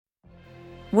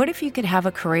What if you could have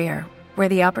a career where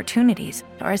the opportunities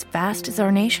are as vast as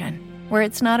our nation, where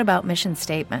it's not about mission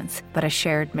statements, but a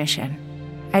shared mission?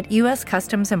 At U.S.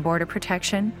 Customs and Border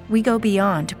Protection, we go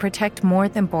beyond to protect more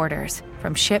than borders.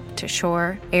 From ship to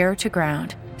shore, air to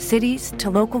ground, cities to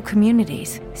local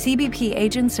communities, CBP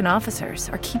agents and officers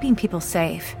are keeping people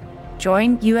safe.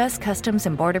 Join U.S. Customs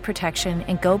and Border Protection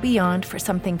and go beyond for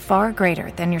something far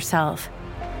greater than yourself.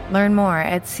 Learn more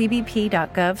at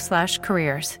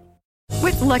cbp.gov/careers.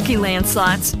 With Lucky Land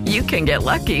Slots, you can get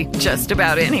lucky just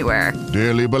about anywhere.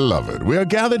 Dearly beloved, we are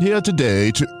gathered here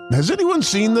today to... Has anyone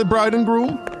seen the bride and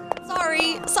groom?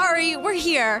 Sorry, we're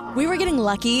here. We were getting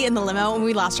lucky in the limo and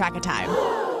we lost track of time.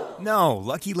 No,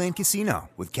 Lucky Land Casino,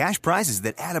 with cash prizes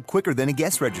that add up quicker than a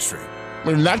guest registry.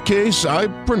 In that case, I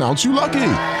pronounce you lucky.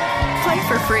 Play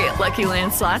for free at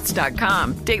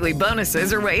LuckyLandSlots.com. Daily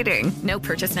bonuses are waiting. No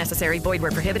purchase necessary. Void where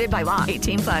prohibited by law.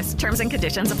 18+. Terms and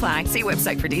conditions apply. See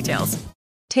website for details.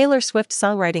 Taylor Swift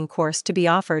songwriting course to be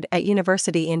offered at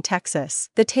University in Texas.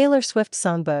 The Taylor Swift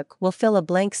songbook will fill a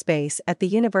blank space at the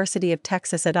University of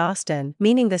Texas at Austin,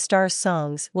 meaning the star's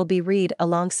songs will be read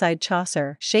alongside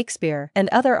Chaucer, Shakespeare, and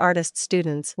other artists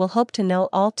students will hope to know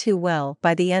all too well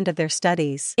by the end of their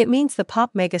studies. It means the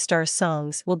pop megastar's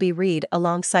songs will be read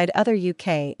alongside other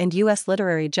UK and US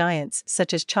literary giants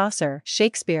such as Chaucer,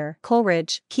 Shakespeare,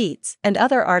 Coleridge, Keats, and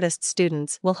other artists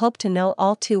students will hope to know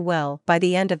all too well by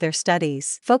the end of their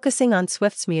studies. Focusing on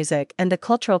Swift's music and the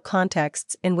cultural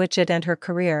contexts in which it and her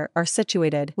career are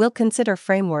situated, will consider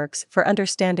frameworks for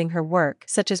understanding her work,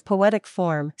 such as poetic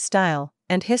form, style,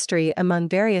 and history among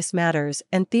various matters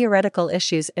and theoretical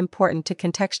issues important to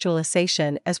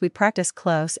contextualization as we practice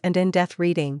close and in-depth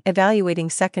reading, evaluating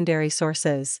secondary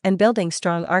sources, and building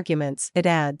strong arguments, it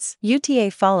adds.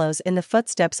 UTA follows in the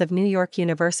footsteps of New York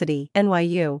University,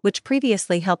 NYU, which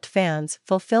previously helped fans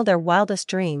fulfill their wildest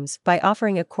dreams by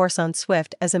offering a course on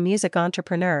Swift as a music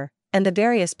entrepreneur, and the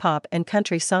various pop and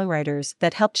country songwriters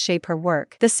that helped shape her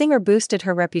work. The singer boosted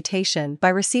her reputation by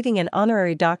receiving an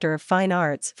honorary Doctor of Fine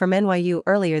Arts from NYU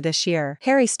earlier this year.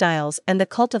 Harry Styles and the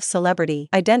Cult of Celebrity,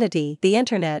 Identity, the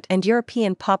Internet, and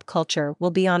European Pop Culture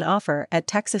will be on offer at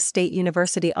Texas State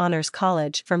University Honors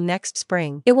College from next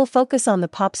spring. It will focus on the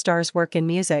pop star's work in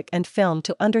music and film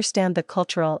to understand the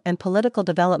cultural and political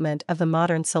development of the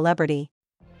modern celebrity.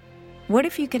 What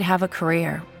if you could have a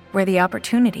career where the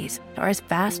opportunities are as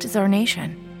vast as our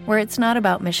nation, where it's not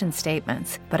about mission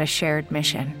statements, but a shared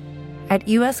mission? At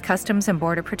U.S. Customs and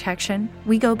Border Protection,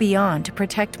 we go beyond to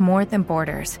protect more than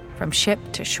borders. From ship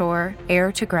to shore,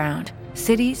 air to ground,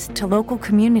 cities to local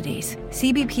communities,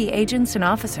 CBP agents and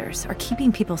officers are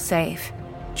keeping people safe.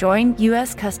 Join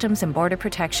U.S. Customs and Border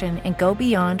Protection and go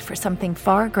beyond for something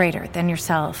far greater than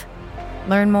yourself.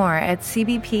 Learn more at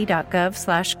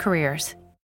cbp.gov/careers.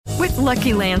 With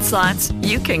Lucky Land Slots,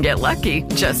 you can get lucky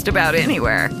just about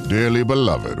anywhere. Dearly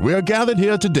beloved, we are gathered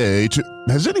here today to...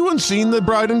 Has anyone seen the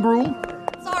bride and groom?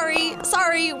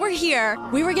 Sorry, we're here.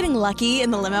 We were getting lucky in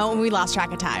the limo and we lost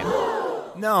track of time.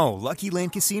 No, Lucky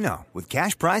Land Casino, with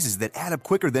cash prizes that add up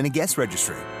quicker than a guest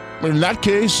registry. In that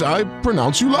case, I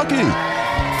pronounce you lucky.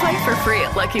 Play for free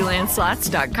at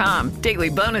LuckyLandSlots.com. Daily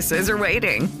bonuses are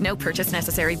waiting. No purchase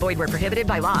necessary. Void where prohibited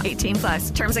by law.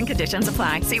 18+. Terms and conditions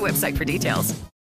apply. See website for details.